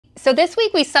So this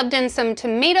week we subbed in some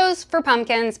tomatoes for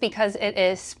pumpkins because it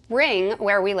is spring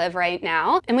where we live right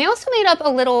now. And we also made up a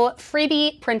little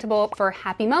freebie printable for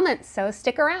happy moments, so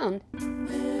stick around.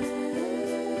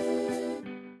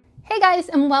 Hey guys,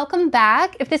 and welcome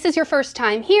back. If this is your first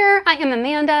time here, I am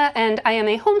Amanda and I am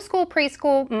a homeschool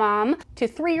preschool mom to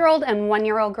 3-year-old and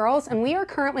 1-year-old girls, and we are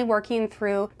currently working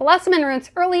through Blossom and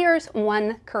Roots Early Years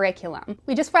 1 curriculum.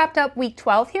 We just wrapped up week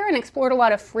 12 here and explored a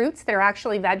lot of fruits that are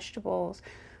actually vegetables.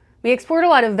 We explored a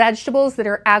lot of vegetables that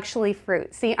are actually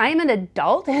fruit. See, I am an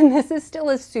adult and this is still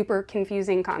a super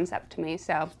confusing concept to me,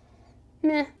 so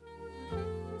meh.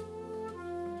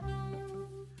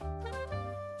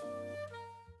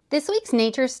 This week's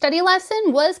nature study lesson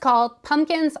was called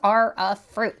Pumpkins Are a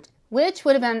Fruit, which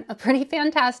would have been a pretty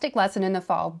fantastic lesson in the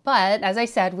fall. But as I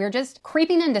said, we're just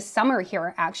creeping into summer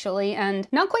here actually, and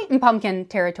not quite in pumpkin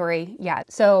territory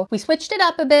yet. So we switched it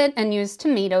up a bit and used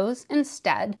tomatoes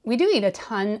instead. We do eat a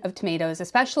ton of tomatoes,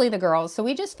 especially the girls. So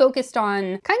we just focused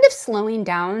on kind of slowing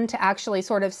down to actually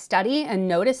sort of study and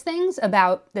notice things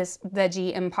about this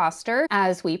veggie imposter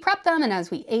as we prep them and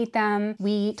as we ate them.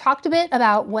 We talked a bit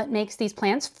about what makes these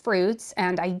plants fruits,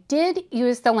 and I did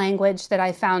use the language that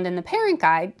I found in the parent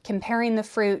guide, comparing the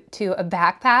fruit to a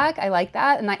backpack. I like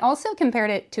that. And I also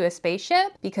compared it to a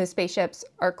spaceship because spaceships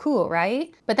are cool,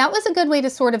 right? But that was a good way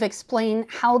to sort of explain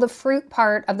how the fruit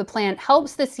part of the plant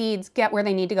helps the seeds get where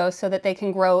they need to go so that they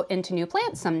can grow into new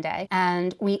plants someday.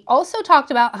 And we also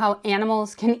talked about how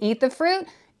animals can eat the fruit,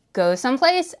 go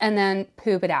someplace, and then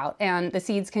poop it out. And the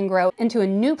seeds can grow into a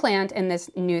new plant in this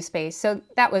new space. So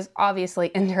that was obviously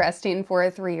interesting for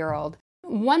a 3-year-old.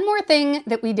 One more thing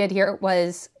that we did here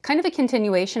was kind of a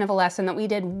continuation of a lesson that we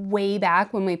did way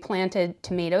back when we planted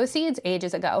tomato seeds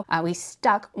ages ago. We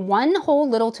stuck one whole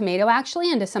little tomato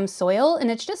actually into some soil, and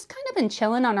it's just kind of been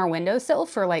chilling on our windowsill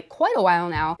for like quite a while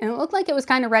now. And it looked like it was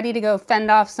kind of ready to go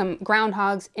fend off some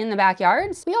groundhogs in the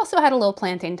backyards. We also had a little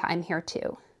planting time here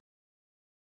too.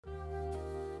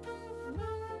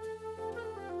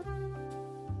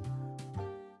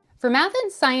 For math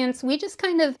and science, we just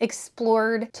kind of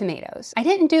explored tomatoes. I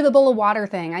didn't do the bowl of water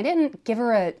thing. I didn't give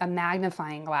her a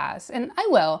magnifying glass, and I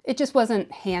will. It just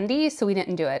wasn't handy, so we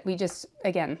didn't do it. We just,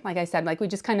 again, like I said, we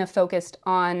just kind of focused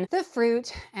on the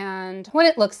fruit and what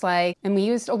it looks like. And we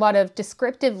used a lot of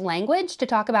descriptive language to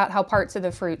talk about how parts of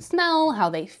the fruit smell,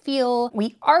 how they feel.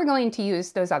 We are going to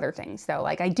use those other things though.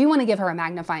 Like I do want to give her a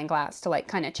magnifying glass to like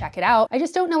kind of check it out. I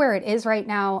just don't know where it is right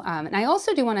now. And I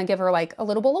also do want to give her like a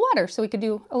little bowl of water so we could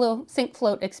do a little sink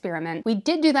float experiment. We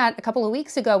did do that a couple of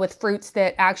weeks ago with fruits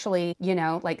that actually, you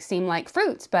know, like seem like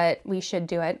fruits, but we should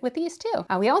do it with these too.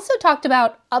 We also talked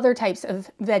about other types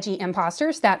of veggie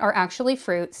imposters that are actually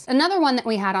fruits. Another one that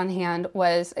we had on hand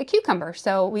was a cucumber.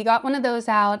 So we got one of those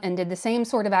out and did the same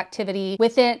sort of activity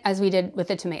with it as we did with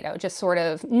the tomato, just sort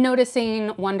of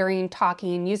noticing, wondering,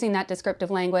 talking, using that descriptive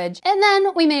language. And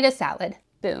then we made a salad.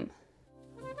 Boom.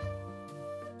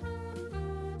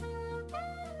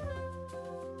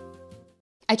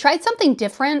 I tried something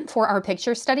different for our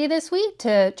picture study this week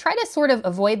to try to sort of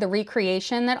avoid the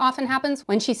recreation that often happens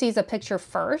when she sees a picture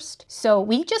first. So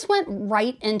we just went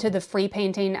right into the free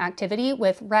painting activity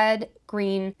with red,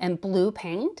 green, and blue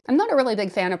paint. I'm not a really big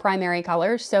fan of primary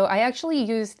colors, so I actually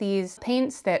use these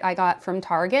paints that I got from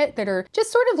Target that are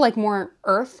just sort of like more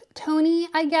earth tony,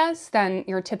 I guess, than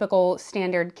your typical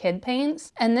standard kid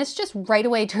paints. And this just right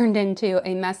away turned into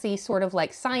a messy sort of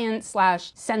like science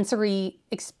 / sensory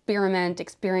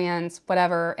experience,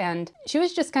 whatever. And she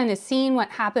was just kind of seeing what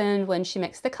happened when she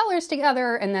mixed the colors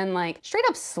together and then like straight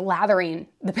up slathering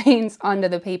the paints onto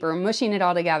the paper, mushing it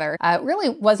all together. It really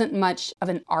wasn't much of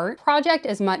an art project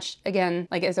as much, again,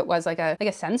 like as it was like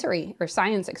a sensory or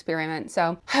science experiment.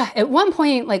 So at one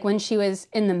point, like when she was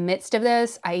in the midst of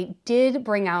this, I did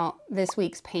bring out this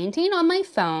week's painting on my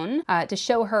phone to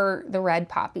show her the red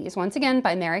poppies, once again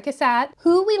by Mary Cassatt,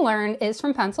 who we learned is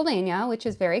from Pennsylvania, which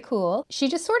is very cool. She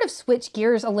just sort of switched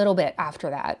gears a little bit after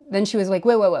that. Then she was like,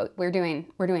 whoa, we're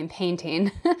doing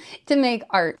painting to make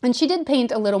art. And she did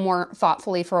paint a little more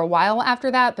thoughtfully for a while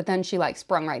after that, but then she like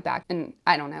sprung right back. And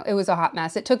I don't know, it was a hot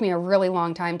mess. It took me a really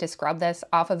long time to scrub this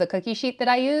off of the cookie sheet that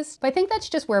I used. But I think that's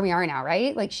just where we are now,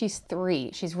 right? Like she's 3.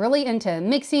 She's really into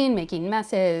mixing, making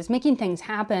messes, making things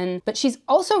happen, but she's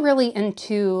also really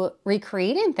into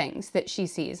recreating things that she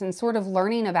sees and sort of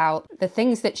learning about the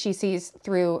things that she sees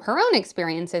through her own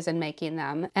experiences and making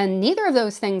them. And neither of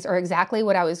those things are exactly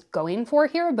what I was going for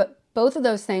here, but both of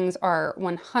those things are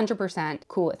 100%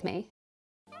 cool with me.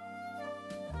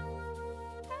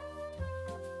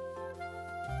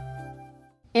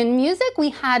 In music, we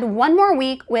had one more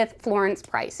week with Florence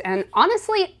Price, and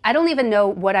honestly, I don't even know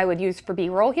what I would use for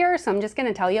B-roll here, so I'm just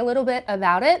gonna tell you a little bit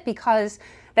about it because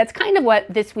that's kind of what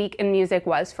this week in music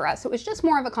was for us. It was just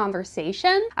more of a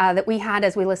conversation that we had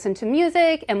as we listened to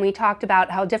music, and we talked about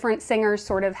how different singers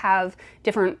sort of have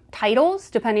different titles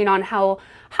depending on how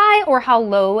high or how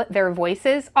low their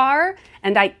voices are.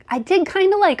 And I did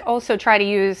kind of like also try to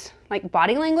use like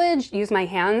body language, use my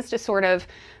hands to sort of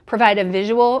provide a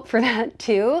visual for that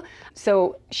too.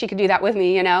 So she could do that with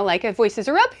me, you know, like if voices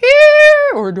are up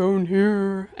here or down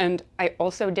here. And I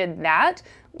also did that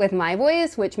with my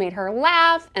voice, which made her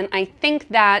laugh. And I think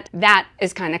that that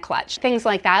is kind of clutch. Things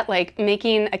like that, like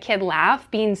making a kid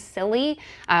laugh, being silly,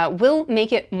 will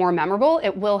make it more memorable.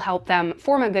 It will help them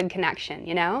form a good connection,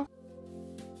 you know?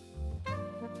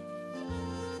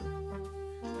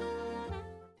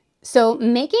 So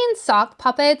making sock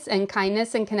puppets and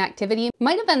kindness and connectivity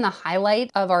might have been the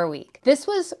highlight of our week. This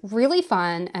was really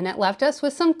fun, and it left us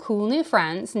with some cool new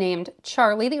friends named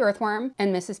Charlie the Earthworm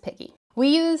and Mrs. Piggy. We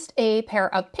used a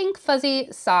pair of pink fuzzy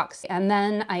socks, and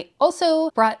then I also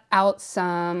brought out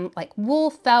some like wool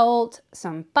felt,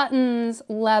 some buttons,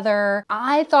 leather.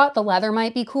 I thought the leather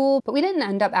might be cool, but we didn't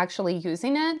end up actually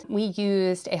using it. We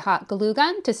used a hot glue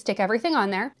gun to stick everything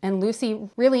on there, and Lucy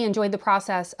really enjoyed the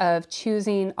process of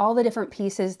choosing all the different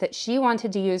pieces that she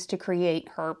wanted to use to create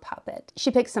her puppet.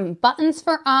 She picked some buttons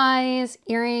for eyes,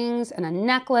 earrings, and a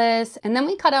necklace, and then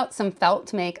we cut out some felt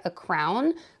to make a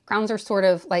crown. Crowns are sort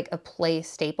of like a play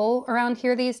staple around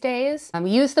here these days. We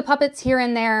use the puppets here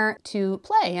and there to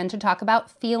play and to talk about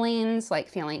feelings like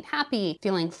feeling happy,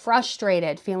 feeling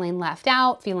frustrated, feeling left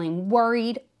out, feeling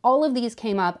worried. All of these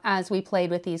came up as we played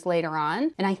with these later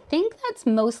on. And I think that's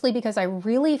mostly because I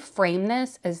really framed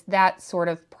this as that sort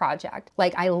of project.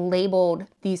 Like I labeled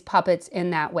these puppets in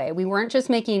that way. We weren't just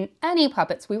making any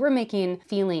puppets, we were making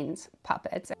feelings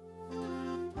puppets.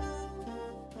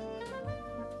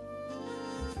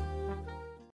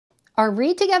 Our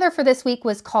read together for this week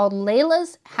was called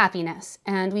Layla's Happiness,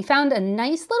 and we found a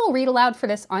nice little read aloud for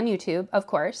this on YouTube, of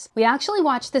course. We actually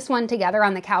watched this one together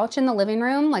on the couch in the living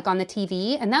room, like on the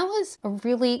TV, and that was a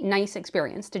really nice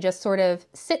experience to just sort of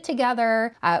sit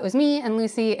together. It was me and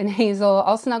Lucy and Hazel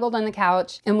all snuggled on the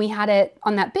couch, and we had it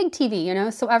on that big TV, you know,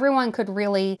 so everyone could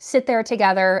really sit there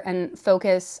together and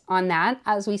focus on that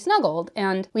as we snuggled.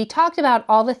 And we talked about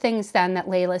all the things then that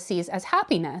Layla sees as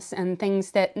happiness and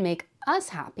things that make us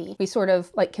happy. We sort of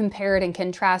like compared and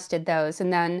contrasted those,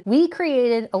 and then we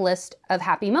created a list of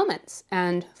happy moments.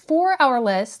 And for our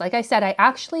list, like I said, I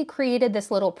actually created this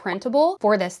little printable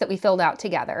for this that we filled out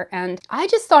together. And I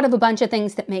just thought of a bunch of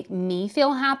things that make me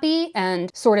feel happy and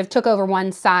sort of took over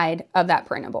one side of that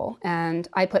printable. And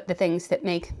I put the things that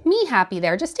make me happy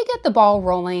there just to get the ball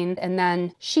rolling. And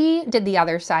then she did the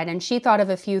other side, and she thought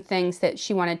of a few things that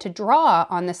she wanted to draw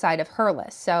on the side of her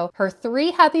list. So her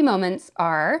 3 happy moments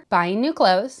are buying new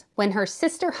clothes, when her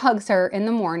sister hugs her in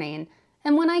the morning,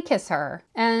 and when I kiss her.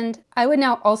 And I would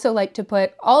now also like to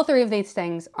put all 3 of these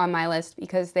things on my list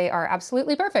because they are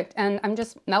absolutely perfect and I'm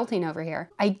just melting over here.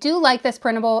 I do like this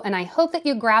printable and I hope that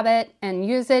you grab it and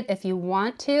use it if you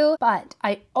want to, but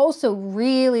I also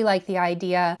really like the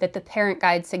idea that the parent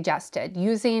guide suggested,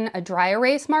 using a dry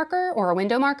erase marker or a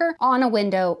window marker on a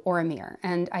window or a mirror.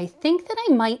 And I think that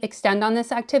I might extend on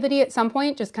this activity at some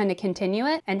point, just kind of continue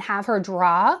it and have her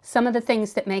draw some of the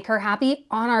things that make her happy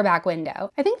on our back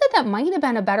window. I think that that might have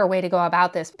been a better way to go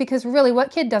about this because really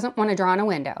what kid doesn't want to draw on a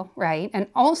window, right? And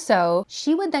also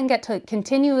she would then get to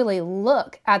continually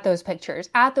look at those pictures,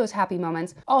 at those happy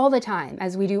moments all the time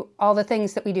as we do all the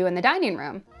things that we do in the dining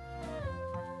room.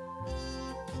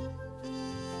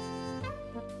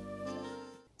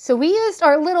 So we used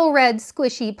our little red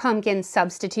squishy pumpkin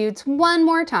substitutes one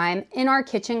more time in our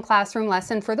kitchen classroom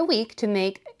lesson for the week to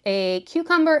make a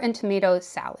cucumber and tomato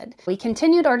salad. We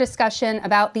continued our discussion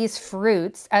about these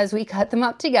fruits as we cut them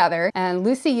up together, and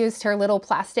Lucy used her little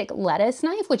plastic lettuce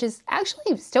knife, which is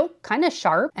actually still kind of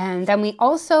sharp. And then we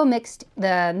also mixed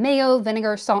the mayo,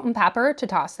 vinegar, salt, and pepper to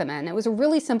toss them in. It was a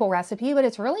really simple recipe, but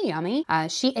it's really yummy.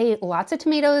 She ate lots of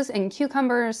tomatoes and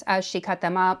cucumbers as she cut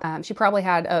them up. She probably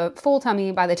had a full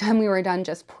tummy by the time we were done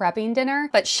just prepping dinner,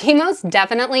 but she most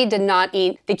definitely did not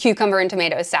eat the cucumber and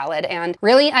tomato salad. And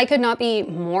really, I could not be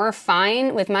more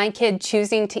fine with my kid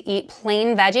choosing to eat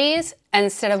plain veggies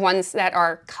instead of ones that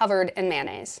are covered in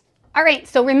mayonnaise. All right,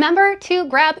 so remember to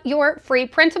grab your free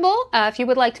printable if you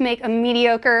would like to make a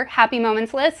mediocre happy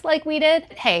moments list like we did.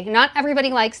 Hey, not everybody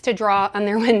likes to draw on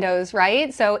their windows,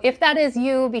 right? So if that is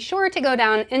you, be sure to go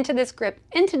down into the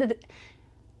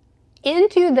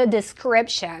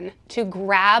description to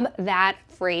grab that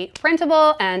free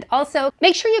printable. And also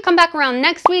make sure you come back around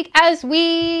next week as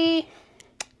we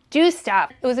do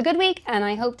stuff. It was a good week and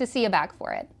I hope to see you back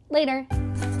for it. Later.